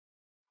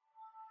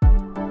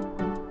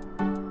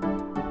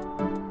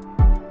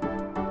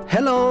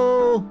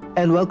Hello,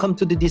 and welcome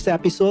to this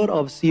episode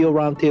of CEO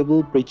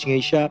Roundtable Bridging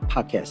Asia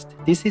podcast.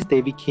 This is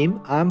David Kim.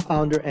 I'm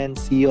founder and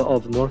CEO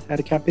of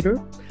Northhead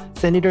Capital,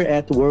 senator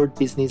at World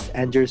Business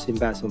Angels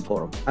Investment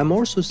Forum. I'm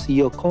also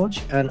CEO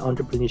coach and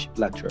entrepreneurship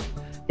lecturer.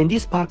 In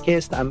this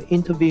podcast, I'm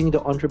interviewing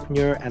the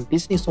entrepreneur and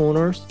business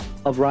owners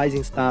of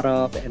rising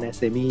startups and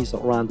SMEs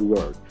around the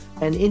world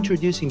and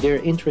introducing their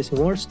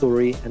interesting work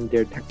story and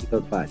their tactical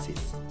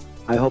advices.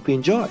 I hope you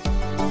enjoy.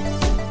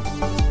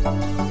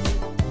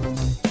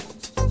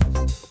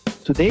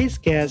 Today's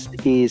guest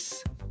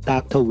is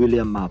Dr.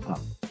 William Mapham.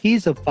 He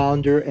is the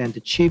founder and the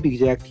chief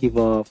executive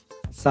of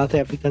South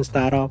African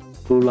startup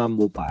Vula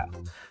Mobile,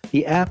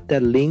 the app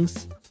that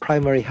links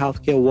primary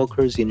healthcare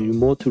workers in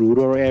remote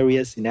rural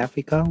areas in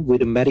Africa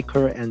with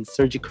medical and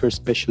surgical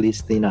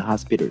specialists in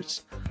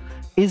hospitals,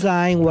 is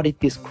eyeing what it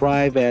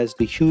describes as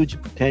the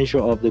huge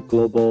potential of the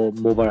global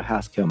mobile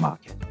healthcare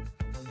market.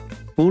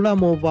 Vula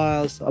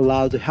Mobiles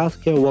allow the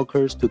healthcare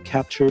workers to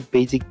capture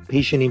basic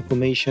patient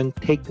information,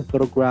 take the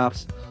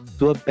photographs,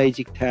 do a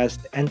basic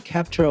test, and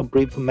capture a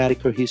brief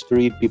medical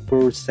history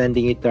before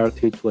sending it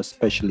directly to a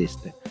specialist.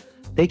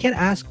 They can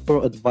ask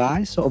for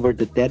advice over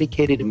the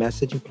dedicated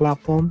messaging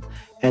platform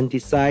and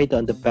decide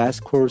on the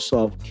best course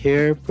of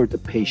care for the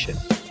patient.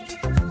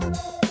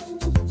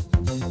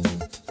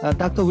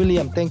 Dr.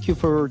 William, thank you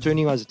for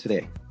joining us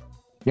today.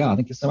 Yeah,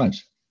 thank you so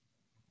much.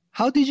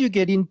 How did you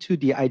get into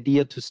the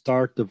idea to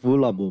start the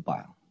Vula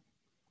Mobile?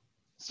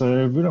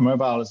 So Vula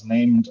Mobile is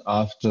named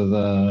after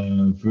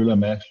the Vula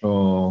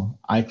Mobile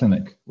eye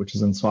clinic, which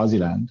is in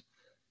Swaziland.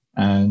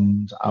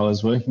 And I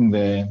was working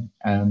there,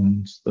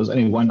 and there was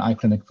only one eye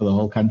clinic for the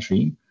whole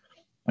country.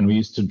 And we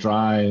used to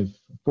drive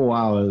 4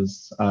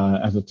 hours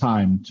at a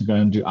time to go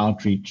and do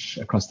outreach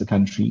across the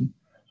country.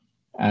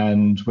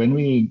 And when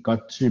we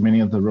got to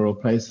many of the rural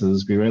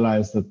places, we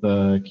realized that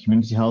the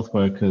community health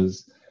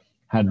workers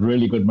had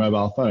really good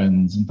mobile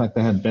phones. In fact,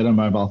 they had better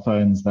mobile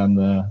phones than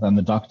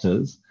the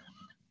doctors,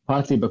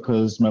 partly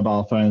because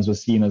mobile phones were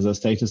seen as a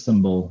status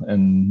symbol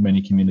in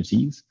many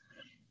communities.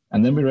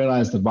 And then we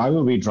realized that why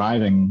were we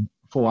driving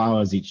 4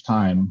 hours each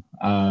time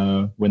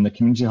when the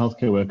community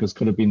healthcare workers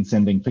could have been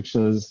sending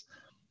pictures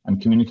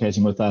and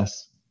communicating with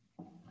us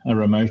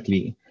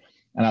remotely.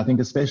 And I think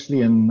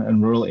especially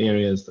in rural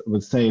areas, it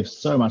would save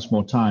so much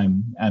more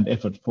time and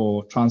effort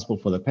for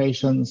transport for the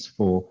patients,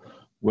 for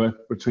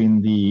work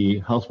between the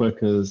health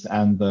workers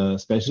and the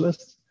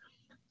specialists.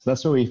 So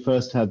that's where we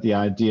first had the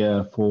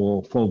idea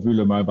for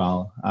Vula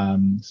Mobile.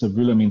 So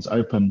Vula means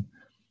open.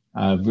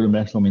 Vula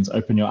Mobile means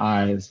open your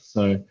eyes.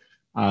 So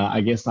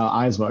I guess our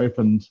eyes were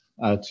opened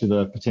to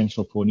the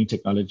potential for new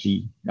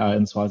technology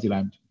in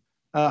Swaziland.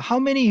 How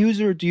many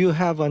users do you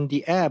have on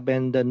the app,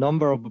 and the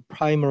number of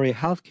primary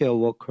healthcare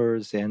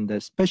workers and the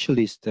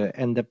specialists,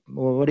 and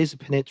what is the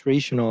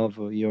penetration of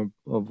your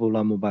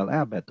Vula Mobile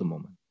app at the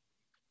moment?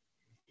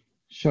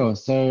 Sure.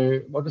 So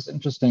what was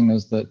interesting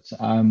is that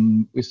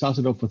we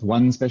started off with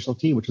one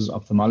specialty, which is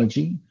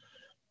ophthalmology,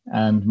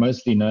 and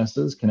mostly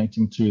nurses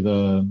connecting to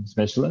the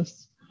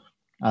specialists.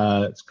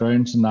 It's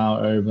grown to now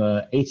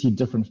over 80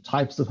 different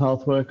types of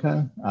health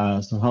worker.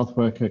 So health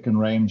worker can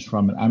range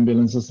from an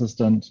ambulance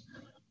assistant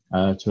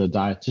to a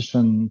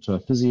dietitian, to a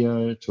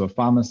physio, to a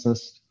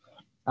pharmacist.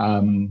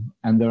 And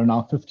there are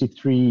now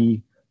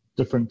 53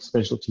 different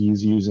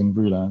specialties using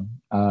Vula,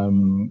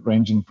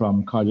 ranging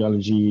from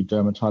cardiology,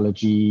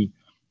 dermatology,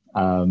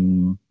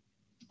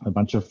 a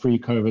bunch of free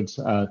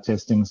COVID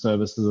testing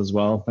services as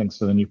well, thanks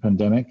to the new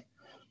pandemic.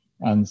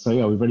 And so,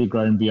 yeah, we've really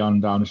grown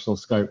beyond our initial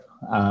scope.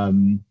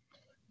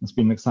 It's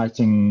been an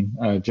exciting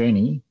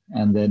journey,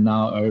 and there are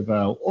now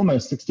over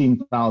almost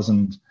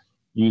 16,000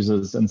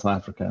 users in South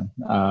Africa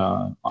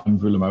on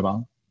Vula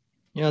Mobile.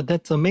 Yeah,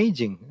 that's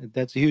amazing.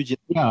 That's huge.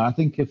 Yeah, I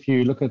think if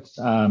you look at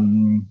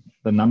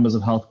the numbers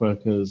of health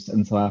workers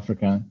in South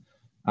Africa,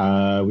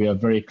 we are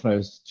very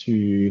close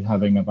to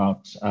having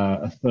about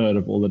a third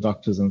of all the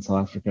doctors in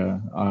South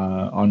Africa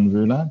on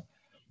Vula,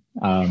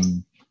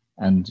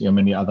 and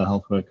many other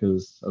health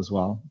workers as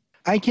well.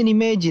 I can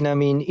imagine,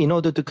 in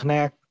order to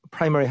connect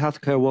primary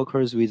healthcare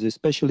workers with a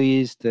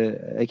specialist,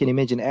 I can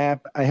imagine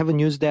app. I haven't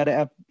used that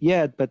app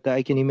yet, but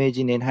I can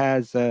imagine it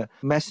has a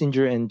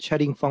messenger and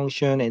chatting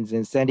function, and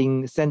then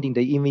sending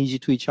the image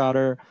to each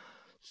other.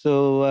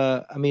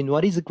 So,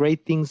 what is the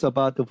great things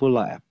about the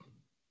Vula app?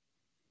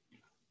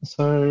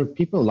 So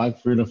people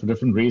like Vula for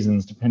different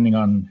reasons, depending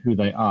on who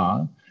they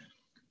are.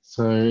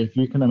 So if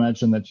you can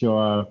imagine that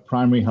you're a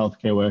primary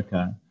healthcare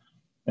worker,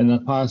 in the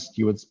past,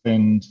 you would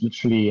spend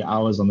literally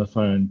hours on the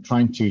phone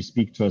trying to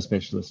speak to a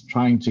specialist,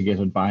 trying to get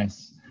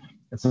advice.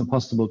 It's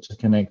impossible to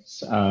connect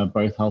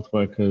both health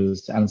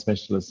workers and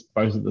specialists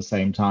both at the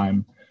same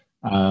time.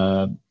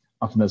 Often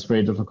that's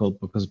very difficult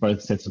because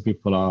both sets of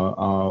people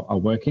are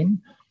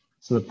working.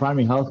 So the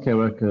primary healthcare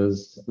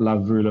workers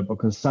love Vula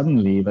because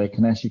suddenly they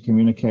can actually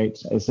communicate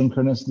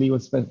asynchronously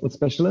with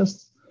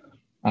specialists.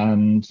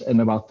 And in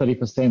about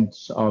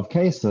 30% of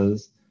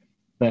cases,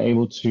 they're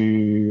able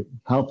to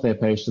help their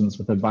patients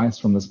with advice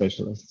from the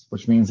specialists,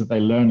 which means that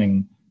they're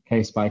learning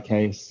case by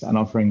case and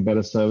offering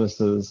better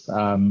services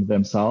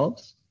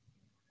themselves.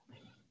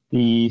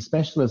 The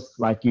specialists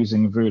like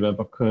using Vula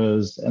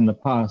because in the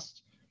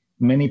past,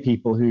 many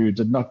people who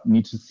did not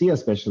need to see a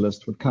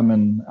specialist would come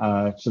in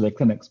to their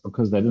clinics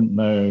because they didn't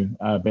know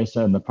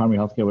better and the primary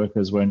healthcare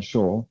workers weren't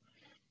sure.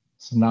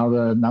 So now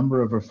the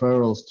number of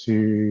referrals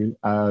to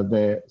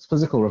their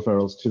physical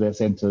referrals to their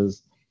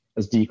centers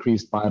has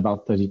decreased by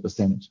about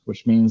 30%,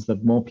 which means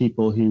that more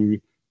people who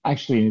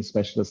actually need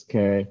specialist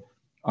care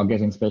are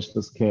getting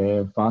specialist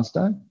care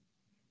faster.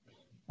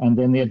 And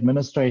then the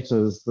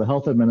administrators, the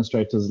health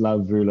administrators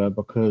love Vula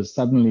because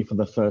suddenly for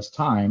the first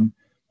time,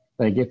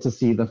 they get to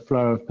see the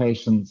flow of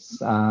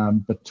patients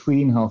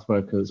between health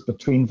workers,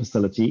 between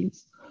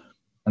facilities.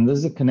 And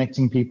this is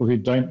connecting people who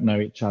don't know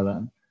each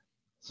other.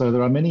 So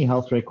there are many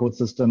health record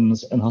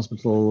systems in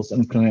hospitals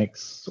and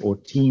clinics or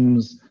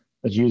teams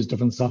that use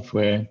different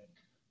software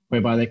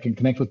whereby they can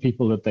connect with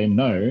people that they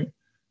know.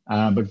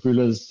 But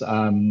Vula's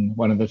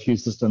one of the few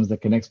systems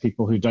that connects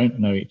people who don't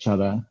know each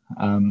other.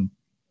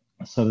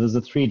 So there's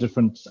the three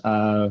different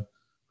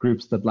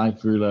groups that like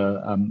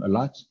Vula a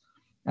lot.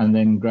 And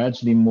then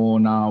gradually more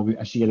now, we're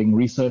actually getting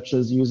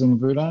researchers using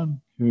Vula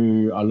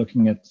who are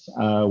looking at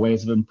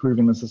ways of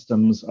improving the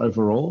systems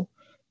overall,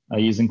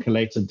 using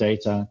collated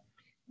data.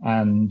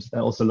 And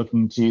they're also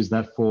looking to use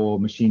that for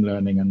machine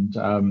learning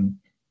and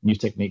new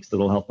techniques that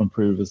will help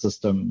improve the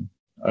system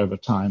over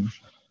time.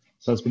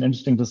 So it's been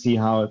interesting to see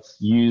how it's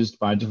used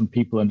by different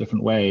people in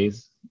different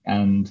ways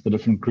and the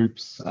different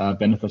groups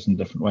benefit in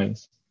different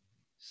ways.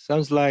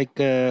 Sounds like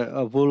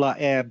a Vula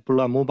app,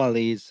 Vula Mobile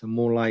is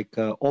more like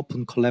an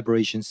open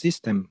collaboration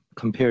system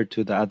compared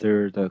to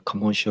the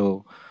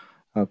commercial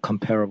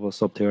comparable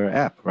software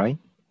app, right?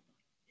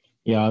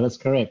 Yeah, that's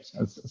correct.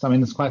 I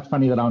mean, it's quite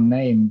funny that our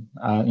name,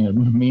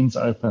 means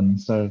open.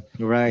 So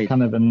right. it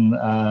kind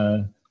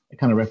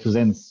of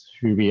represents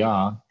who we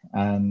are.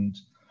 And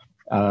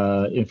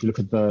if you look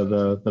at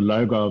the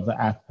logo of the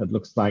app, it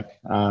looks like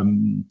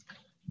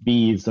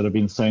beads that have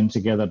been sewn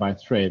together by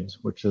thread,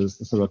 which is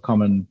the sort of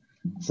common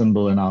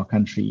symbol in our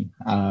country.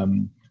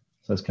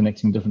 So it's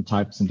connecting different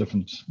types and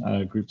different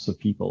groups of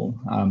people.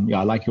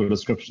 I like your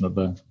description of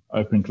the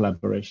open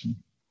collaboration.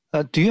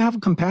 Do you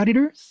have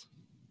competitors?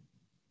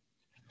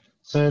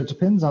 So it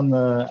depends on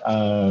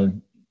the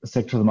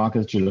sector of the market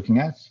that you're looking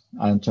at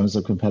in terms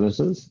of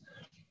competitors.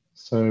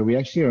 So we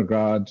actually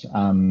regard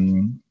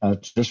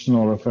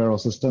traditional referral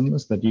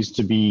systems that used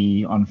to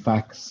be on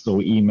fax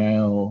or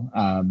email,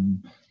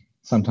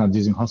 sometimes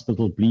using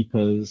hospital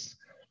bleepers.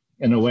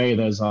 In a way,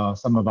 those are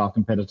some of our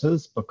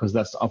competitors because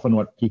that's often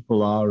what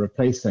people are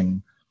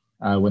replacing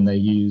when they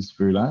use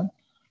Vula.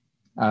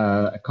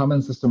 A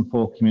common system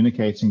for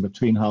communicating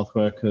between health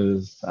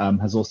workers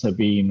has also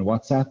been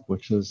WhatsApp,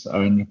 which is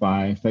owned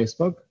by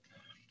Facebook.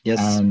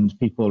 Yes. And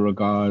people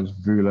regard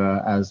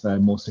Vula as a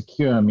more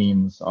secure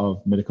means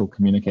of medical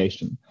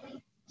communication.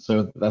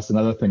 So that's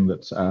another thing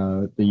that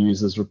the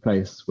users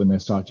replace when they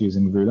start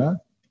using Vula.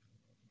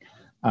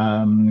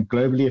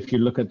 Globally, if you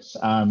look at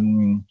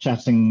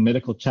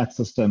medical chat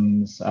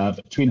systems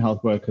between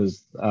health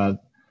workers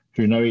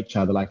who know each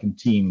other, like in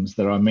Teams,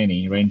 there are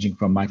many, ranging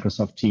from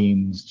Microsoft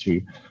Teams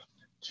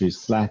to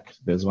Slack.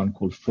 There's one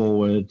called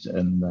Forward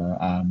in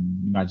the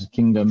United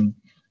Kingdom.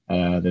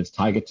 There's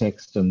Tiger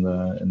Text in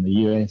the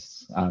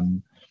US.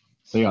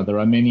 There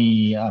are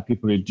many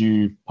people who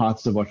do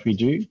parts of what we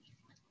do.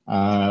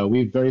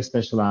 We're very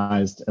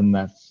specialized in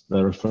the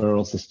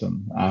referral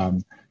system,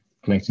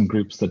 connecting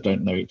groups that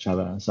don't know each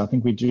other. So I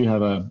think we do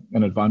have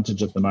an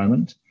advantage at the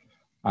moment.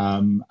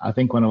 I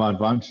think one of our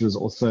advantages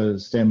also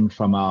stemmed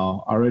from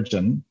our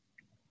origin,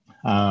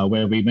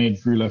 where we made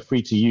Vula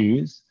free to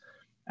use,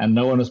 and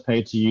no one was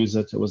paid to use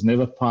it. It was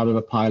never part of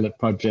a pilot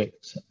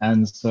project.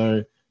 And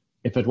so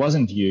if it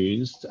wasn't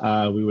used,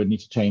 we would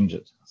need to change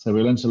it. So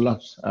we learned a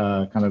lot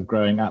kind of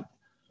growing up.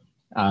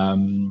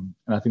 And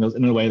I think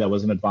in a way that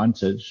was an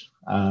advantage.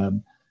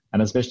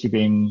 And especially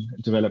being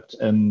developed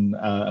in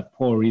a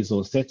poor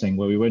resource setting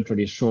where we weren't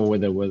really sure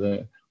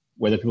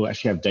whether people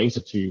actually have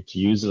data to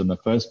use it in the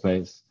first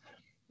place.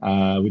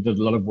 We did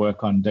a lot of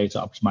work on data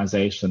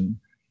optimization.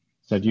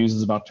 So it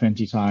uses about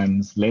 20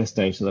 times less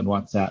data than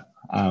WhatsApp,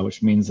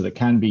 which means that it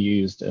can be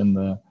used in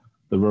the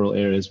rural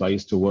areas where I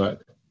used to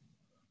work.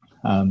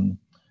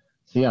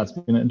 It's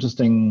been an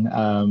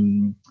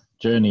interesting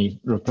journey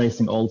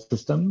replacing old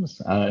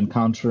systems,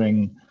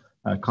 encountering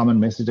common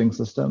messaging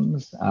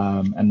systems,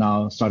 and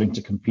now starting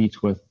to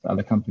compete with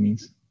other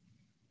companies.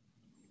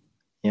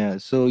 Yeah,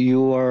 so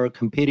you are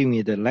competing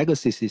with the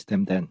legacy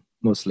system then,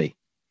 mostly?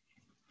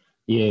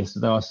 Yes,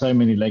 there are so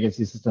many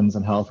legacy systems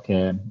in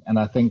healthcare. And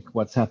I think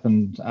what's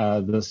happened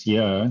this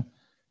year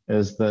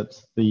is that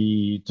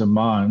the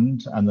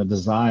demand and the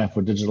desire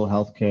for digital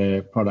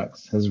healthcare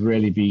products has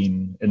really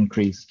been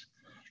increased.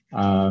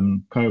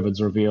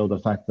 COVID's revealed the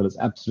fact that it's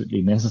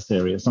absolutely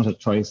necessary. It's not a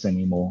choice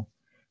anymore.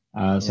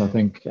 So I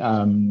think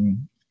the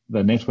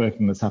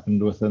networking that's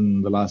happened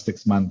within the last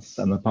 6 months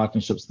and the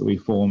partnerships that we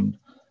formed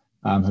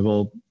have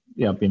all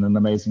been an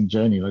amazing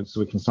journey. So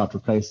we can start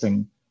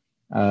replacing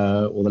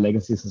all the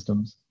legacy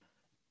systems.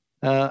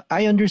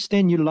 I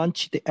understand you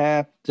launched the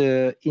app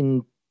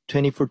in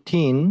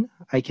 2014,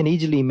 I can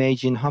easily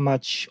imagine how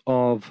much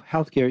of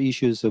healthcare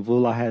issues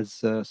Vula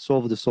has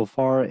solved so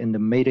far and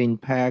made an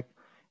impact,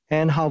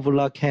 and how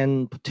Vula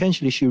can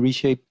potentially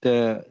reshape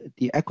the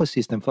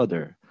ecosystem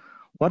further.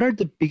 What are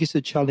the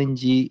biggest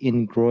challenges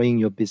in growing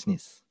your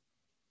business?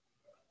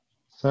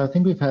 So I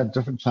think we've had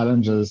different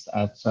challenges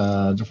at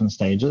different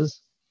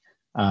stages.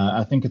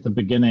 I think at the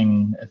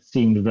beginning, it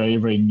seemed very,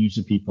 very new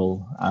to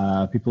people.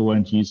 People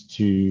weren't used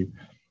to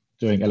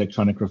doing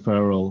electronic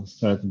referrals.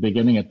 So at the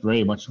beginning, it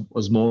very much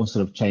was more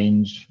sort of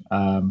change,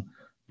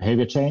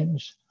 behavior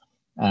change,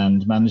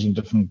 and managing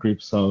different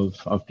groups of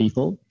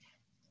people.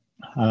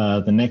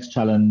 The next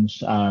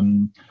challenge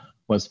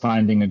was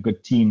finding a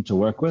good team to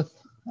work with.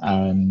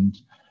 And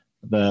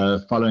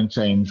the following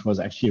change was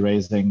actually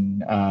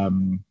raising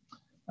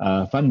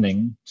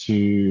funding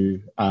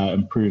to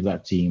improve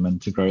that team and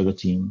to grow the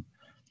team.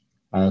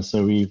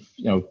 So we've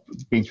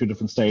been through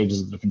different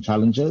stages of different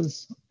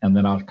challenges, and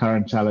then our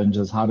current challenge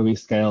is how do we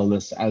scale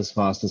this as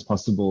fast as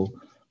possible,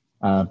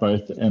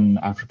 both in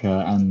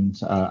Africa and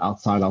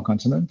outside our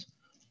continent.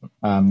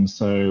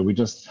 So we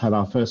just had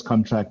our first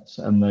contract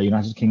in the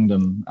United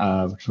Kingdom,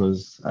 which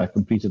was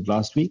completed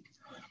last week,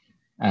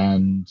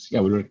 and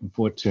we're looking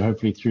forward to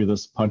hopefully through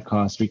this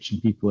podcast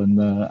reaching people in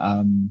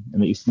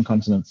the eastern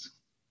continents.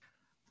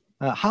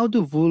 How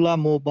do Vula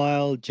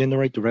Mobile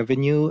generate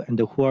revenue, and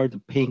who are the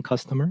paying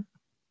customer?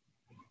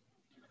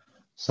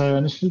 So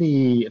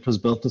initially, it was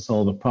built to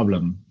solve a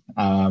problem,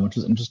 which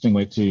was an interesting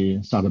way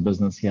to start a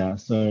business here.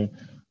 So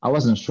I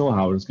wasn't sure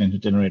how it was going to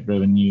generate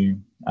revenue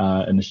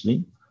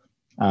initially.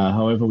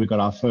 However, we got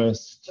our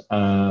first,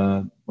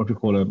 what we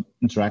call an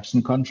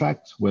interaction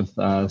contract with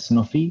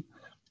Sanofi,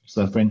 which is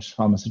a French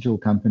pharmaceutical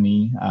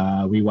company.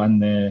 We won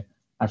their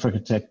Africa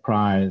Tech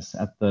Prize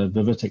at the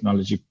Viva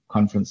Technology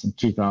Conference in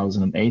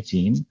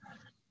 2018.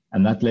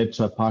 And that led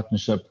to a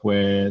partnership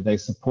where they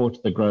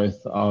support the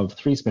growth of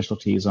 3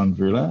 specialties on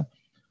Vula,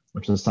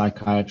 which is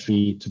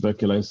psychiatry,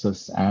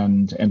 tuberculosis,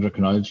 and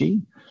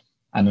endocrinology.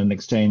 And in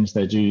exchange,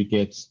 they do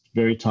get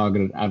very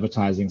targeted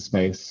advertising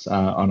space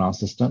on our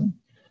system.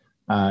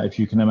 If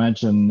you can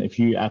imagine, if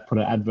you put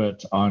an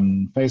advert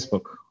on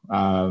Facebook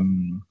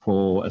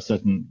for a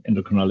certain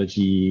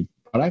endocrinology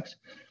product,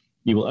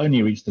 you will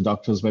only reach the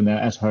doctors when they're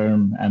at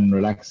home and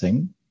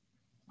relaxing.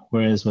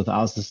 Whereas with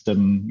our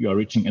system, you're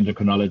reaching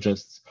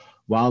endocrinologists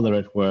while they're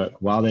at work,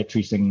 while they're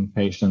treating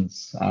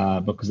patients,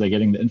 because they're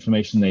getting the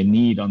information they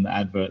need on the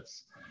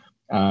adverts,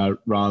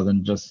 rather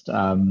than just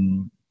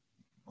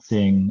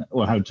seeing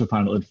or having to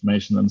find out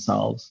information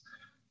themselves.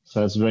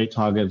 So it's very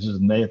targeted,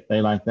 and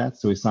they like that.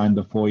 So we signed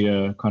a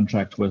 4-year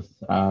contract with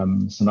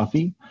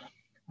Sanofi.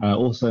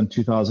 Also in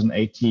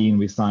 2018,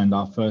 we signed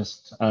our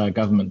first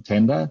government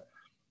tender.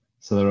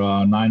 So there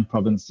are 9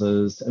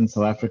 provinces in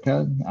South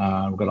Africa.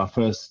 We've got our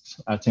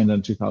first tender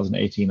in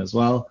 2018 as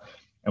well.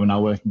 And we're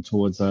now working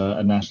towards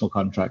a national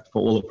contract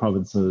for all the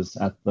provinces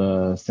at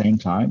the same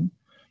time.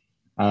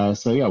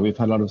 So we've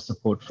had a lot of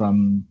support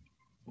from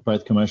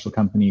both commercial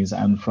companies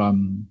and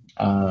from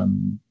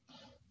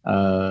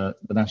the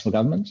national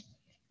government.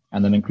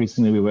 And then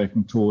increasingly we're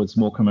working towards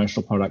more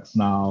commercial products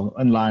now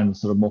in line with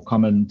sort of more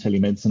common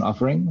telemedicine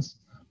offerings,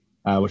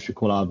 which we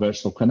call our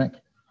virtual clinic.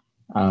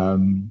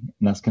 And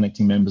that's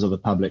connecting members of the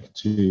public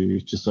to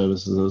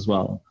services as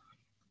well.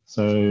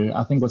 So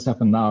I think what's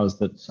happened now is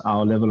that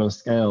our level of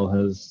scale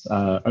has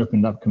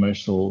opened up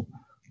commercial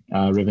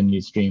revenue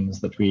streams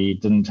that we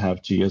didn't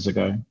have 2 years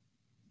ago.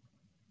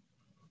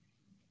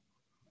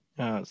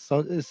 So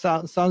it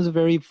sounds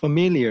very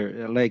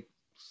familiar, like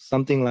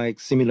something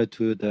like similar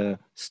to the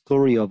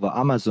story of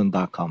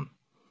Amazon.com.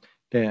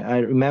 I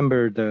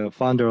remember the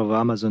founder of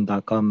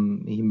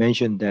Amazon.com, he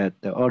mentioned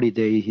that the early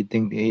day,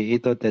 he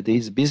thought that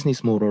his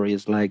business model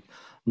is like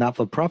not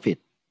for profit,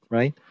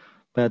 right?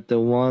 But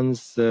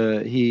once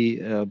he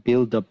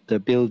build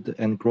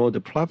and grow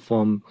the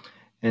platform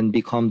and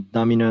become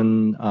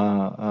dominant,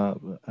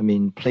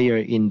 player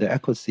in the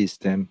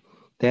ecosystem,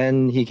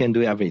 then he can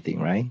do everything,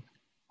 right?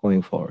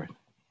 Going forward.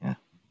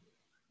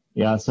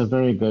 Yeah, it's a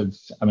very good,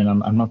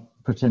 I'm not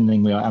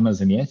pretending we are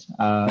Amazon yet,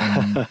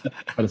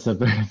 but it's a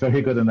very,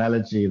 very good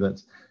analogy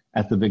that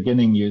at the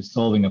beginning you're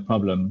solving a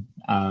problem.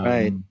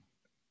 Right.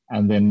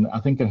 And then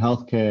I think in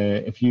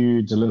healthcare, if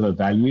you deliver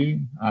value,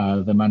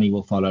 the money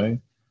will follow.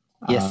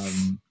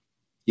 Yes,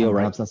 you're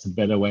right. Perhaps that's a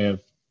better way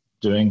of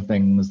doing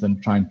things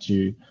than trying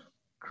to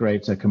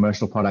create a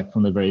commercial product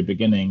from the very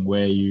beginning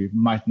where you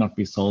might not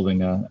be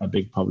solving a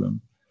big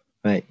problem.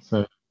 Right.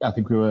 So I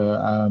think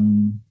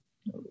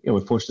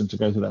we're fortunate to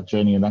go through that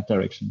journey in that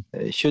direction.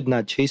 Should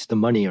not chase the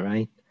money,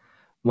 right?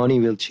 Money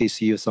will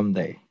chase you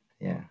someday.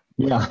 Yeah.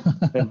 Yeah.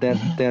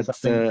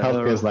 That's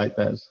healthcare is like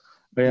that.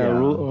 Yeah,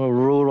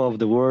 rule of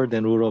the world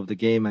and rule of the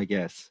game, I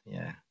guess.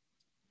 Yeah.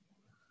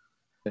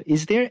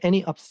 Is there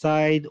any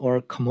upside or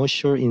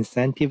commercial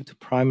incentive to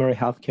primary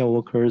healthcare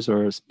workers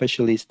or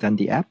specialists on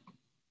the app?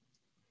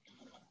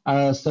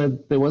 So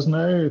there was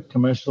no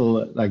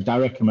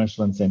direct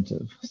commercial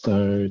incentive.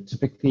 So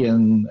typically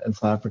in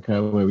South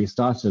Africa, where we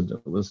started,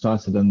 it was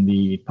started in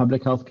the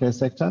public healthcare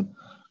sector.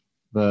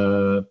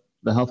 The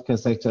the healthcare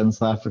sector in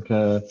South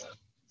Africa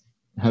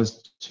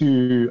has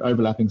two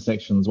overlapping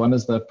sections. One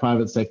is the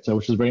private sector,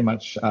 which is very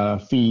much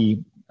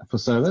fee for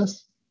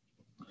service.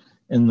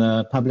 In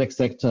the public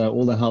sector,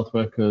 all the health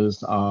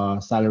workers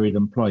are salaried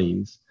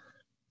employees.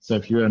 So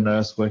if you're a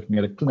nurse working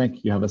at a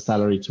clinic, you have a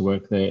salary to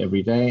work there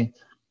every day.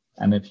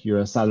 And if you're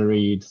a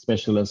salaried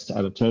specialist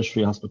at a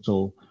tertiary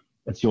hospital,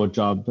 it's your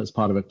job as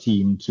part of a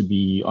team to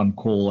be on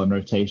call and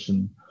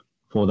rotation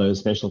for those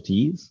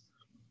specialties.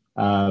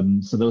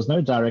 So there was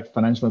no direct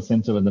financial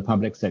incentive in the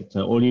public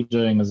sector. All you're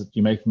doing is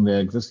you're making the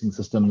existing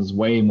systems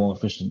way more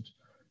efficient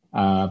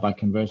by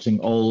converting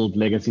old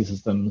legacy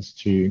systems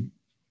to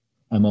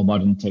a more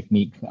modern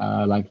technique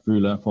like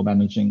Vula for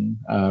managing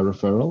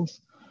referrals.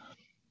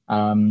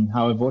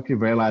 However, what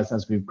we've realized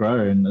as we've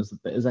grown is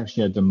that there is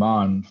actually a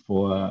demand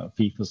for a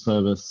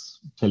fee-for-service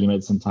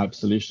telemedicine type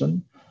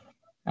solution.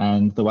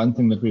 And the one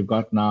thing that we've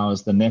got now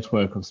is the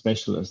network of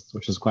specialists,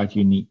 which is quite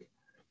unique.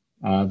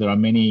 There are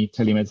many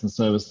telemedicine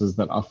services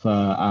that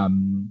offer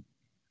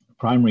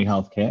primary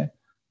healthcare,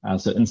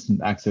 so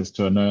instant access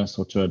to a nurse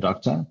or to a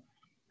doctor.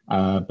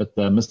 But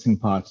the missing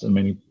part in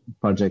many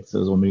projects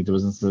or many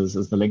businesses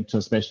is the link to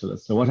a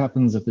specialist. So what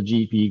happens if the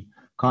GP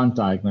can't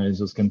diagnose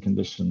your skin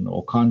condition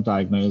or can't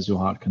diagnose your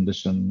heart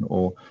condition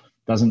or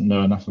doesn't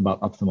know enough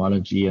about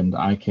ophthalmology and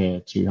eye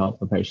care to help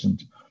the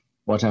patient?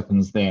 What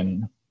happens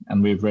then?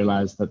 And we've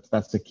realized that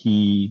that's a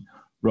key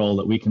role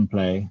that we can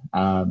play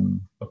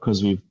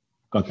because we've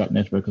got that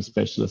network of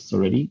specialists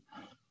already.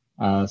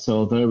 So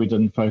although we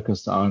didn't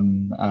focus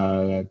on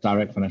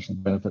direct financial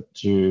benefit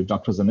to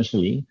doctors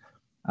initially,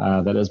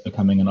 that is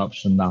becoming an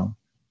option now.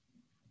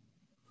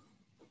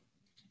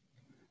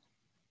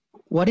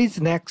 What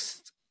is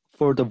next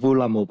for the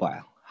Vula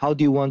Mobile? How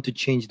do you want to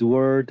change the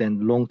world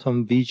and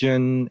long-term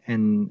vision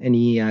and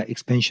any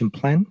expansion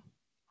plan?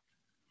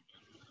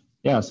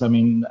 Yes, I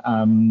mean,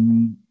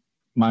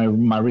 my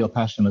real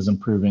passion is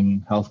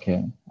improving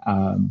healthcare.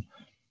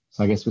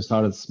 So I guess we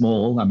started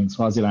small. I mean,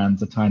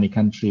 Swaziland's a tiny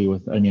country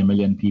with only 1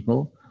 million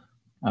people.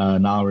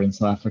 Now we're in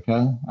South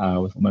Africa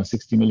with almost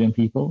 60 million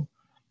people.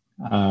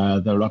 There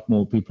are a lot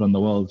more people in the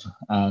world,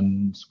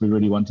 and we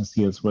really want to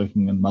see us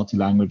working in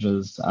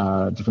multi-languages,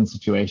 different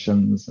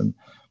situations and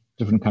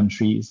different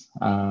countries.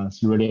 So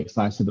we're really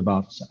excited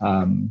about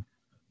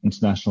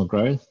international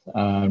growth.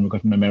 We've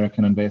got an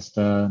American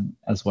investor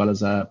as well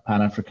as a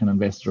Pan-African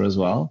investor as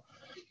well.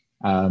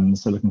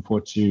 So looking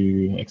forward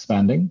to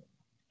expanding.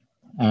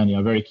 And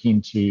very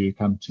keen to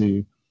come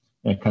to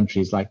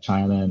countries like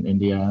China and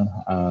India,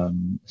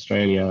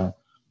 Australia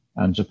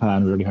and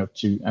Japan. We really hope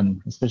to,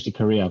 and especially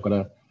Korea. I've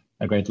got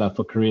a great love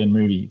for Korean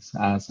movies.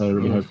 So I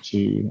really hope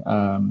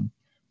to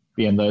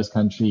be in those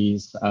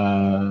countries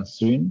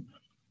soon.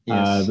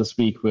 Yes. This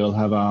week we'll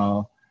have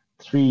our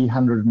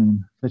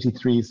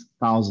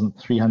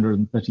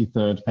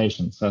 333,333rd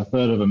patient, so a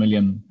third of 1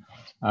 million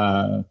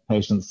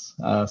patients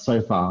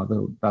so far.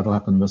 That'll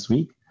happen this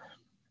week.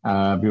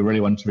 We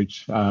really want to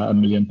reach 1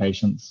 million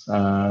patients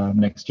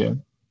next year.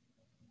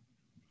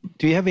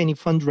 Do you have any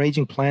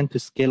fundraising plan to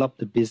scale up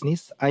the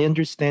business? I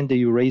understand that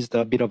you raised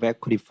a bit of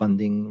equity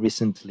funding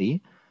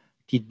recently.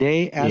 Did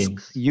they ask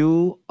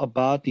you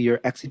about your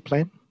exit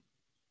plan?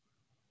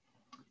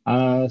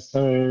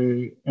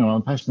 So,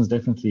 my passion is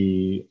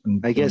definitely...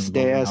 I guess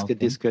they asked a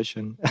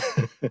discussion.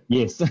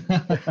 Yes.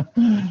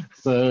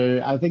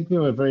 So I think we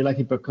were very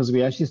lucky because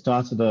we actually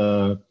started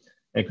a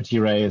equity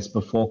raise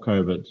before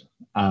COVID.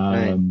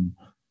 Right.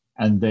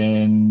 And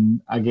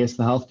then I guess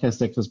the healthcare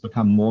sector has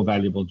become more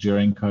valuable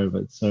during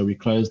COVID. So we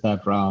closed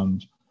that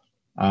round.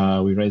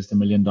 We raised $1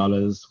 million,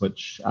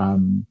 which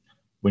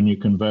when you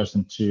convert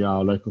into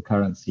our local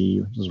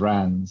currency, which is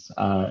rands,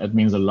 it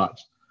means a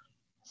lot.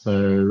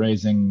 So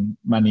raising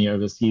money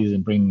overseas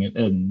and bringing it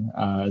in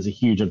is a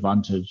huge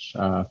advantage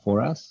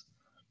for us.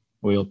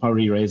 We'll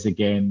probably raise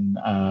again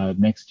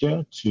next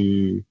year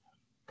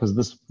because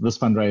this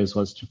fundraise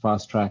was to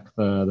fast track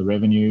the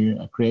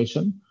revenue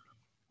creation.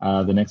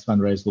 The next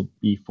fundraise will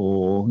be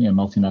for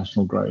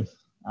multinational growth,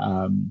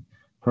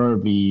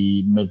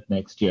 probably mid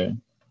next year,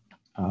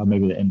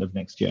 maybe the end of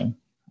next year.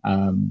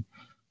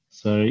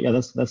 So yeah,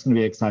 that's going to be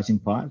an exciting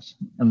part.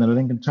 And then I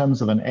think in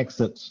terms of an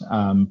exit,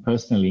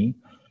 personally,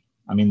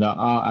 I mean, there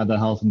are other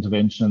health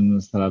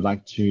interventions that I'd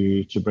like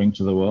to bring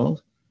to the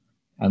world.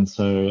 And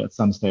so at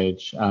some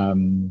stage,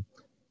 I'm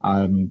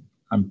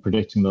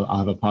predicting that I'll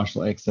have a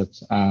partial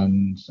exit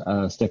and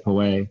step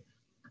away,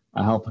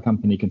 help the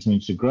company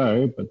continue to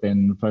grow, but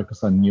then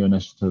focus on new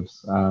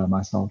initiatives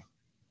myself.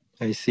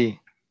 I see.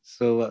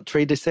 So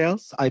trade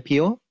sales,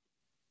 IPO?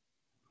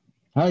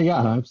 Oh, yeah,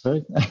 I hope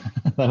so.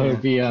 That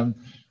would be a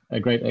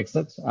great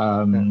exit. So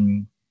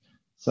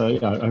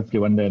yeah, hopefully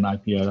one day an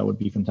IPO, that would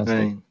be fantastic.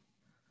 Right.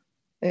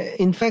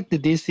 In fact,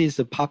 this is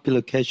a popular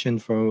question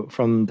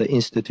from the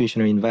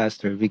institutional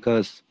investor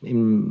because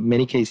in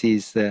many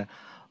cases,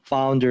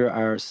 founders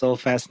are so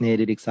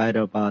fascinated,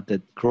 excited about the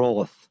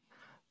growth,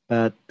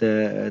 but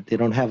they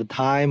don't have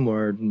time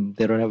or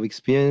they don't have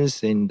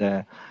experience in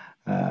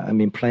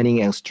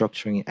planning and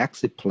structuring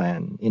exit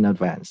plan in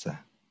advance.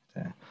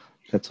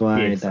 That's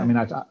why. Yes,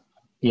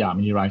 Yeah, I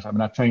mean, you're right. I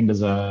mean, I trained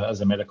as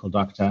a medical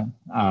doctor.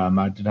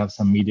 I did have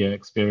some media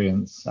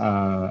experience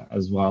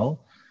as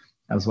well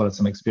as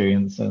some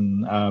experience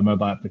in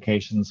mobile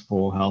applications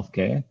for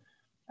healthcare.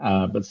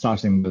 But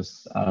starting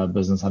this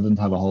business, I didn't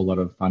have a whole lot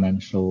of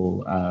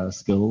financial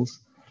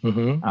skills.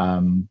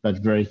 Mm-hmm. But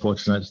very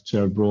fortunate to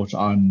have brought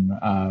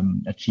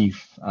on a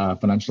chief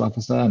financial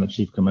officer and a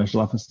chief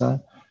commercial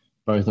officer,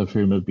 both of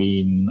whom have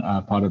been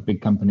part of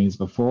big companies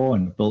before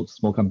and built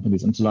small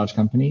companies into large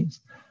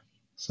companies.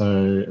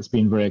 So it's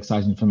been very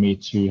exciting for me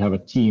to have a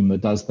team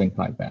that does think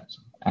like that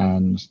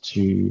and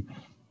to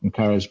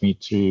encourage me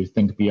to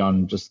think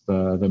beyond just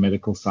the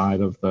medical side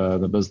of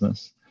the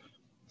business.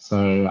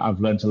 So I've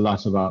learned a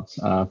lot about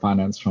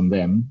finance from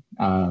them.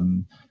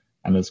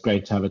 And it's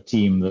great to have a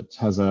team that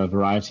has a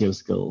variety of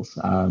skills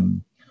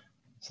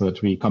so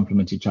that we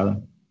complement each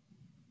other.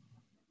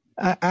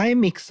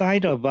 I'm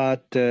excited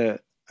about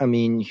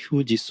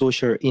huge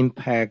social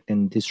impact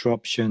and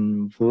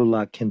disruption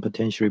Vula can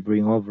potentially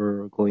bring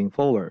over going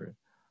forward.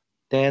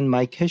 Then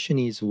my question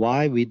is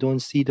why we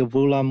don't see the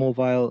Vula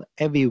Mobile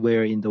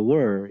everywhere in the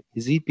world?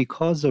 Is it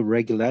because of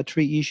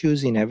regulatory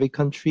issues in every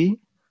country?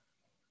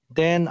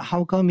 Then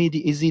how come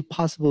is it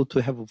possible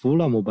to have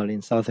Vula Mobile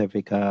in South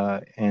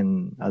Africa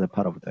and other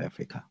part of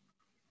Africa?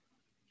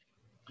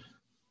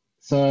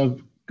 So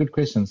good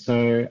question.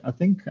 So I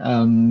think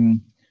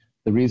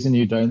the reason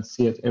you don't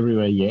see it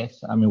everywhere yet,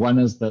 I mean, one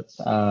is that,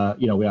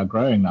 we are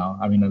growing now.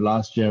 I mean,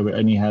 last year we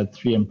only had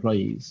 3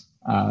 employees.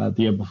 The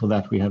year before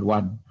that we had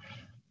 1.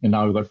 And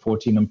now we've got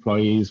 14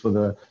 employees with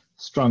a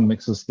strong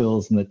mix of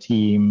skills in the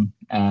team.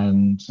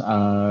 And,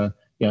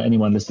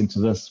 anyone listening to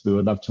this, we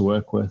would love to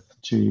work with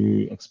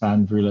to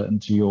expand Vula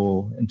into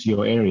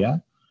your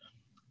area.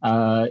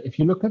 If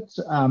you look at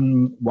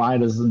why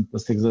doesn't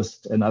this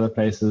exist in other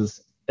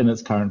places in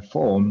its current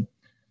form,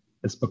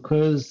 it's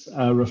because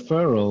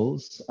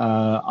referrals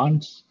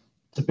aren't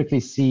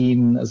typically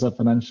seen as a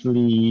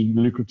financially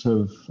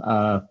lucrative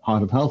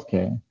part of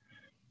healthcare.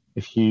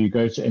 If you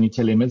go to any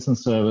telemedicine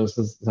service,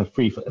 it's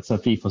a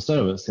fee for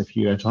service. If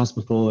you go to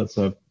hospital, it's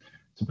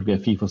typically a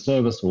fee for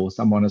service, or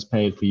someone has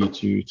paid for you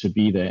to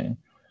be there.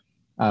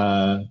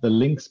 The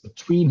links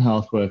between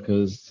health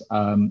workers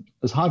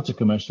is hard to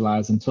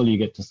commercialize until you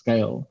get to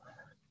scale.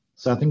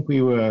 So I think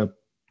we were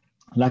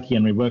lucky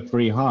and we worked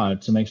very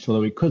hard to make sure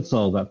that we could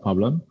solve that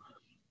problem.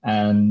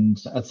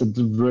 And it's a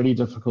really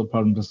difficult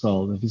problem to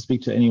solve. If you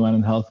speak to anyone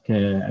in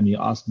healthcare and you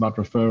ask about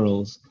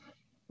referrals,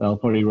 they'll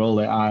probably roll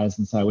their eyes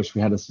and say, I wish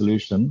we had a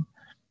solution.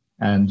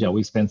 And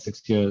we spent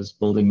 6 years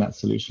building that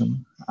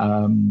solution.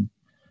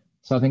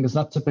 So I think it's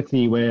not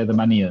typically where the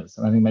money is.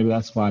 And I think maybe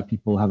that's why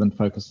people haven't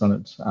focused on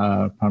it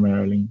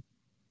primarily.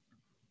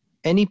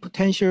 Any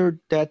potential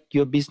that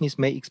your business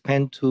may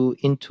expand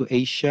into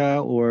Asia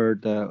or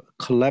the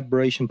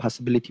collaboration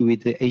possibility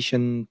with the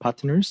Asian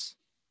partners?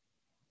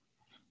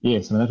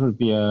 Yes, I mean, that would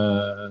be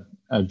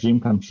a dream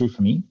come true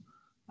for me.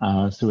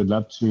 So we'd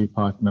love to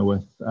partner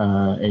with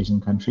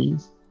Asian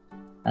countries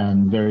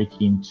and very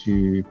keen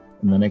to,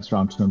 in the next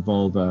round, to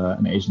involve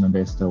an Asian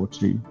investor or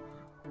 2.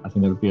 I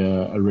think that would be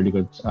a really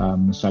good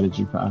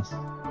strategy for us.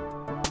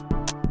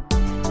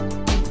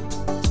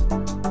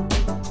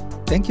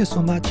 Thank you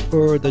so much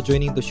for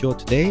joining the show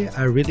today.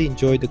 I really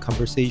enjoyed the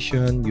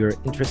conversation, your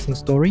interesting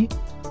story.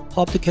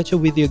 Hope to catch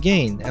up with you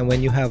again. And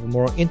when you have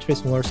more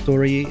interesting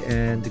story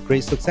and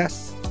great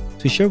success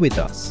to share with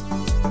us.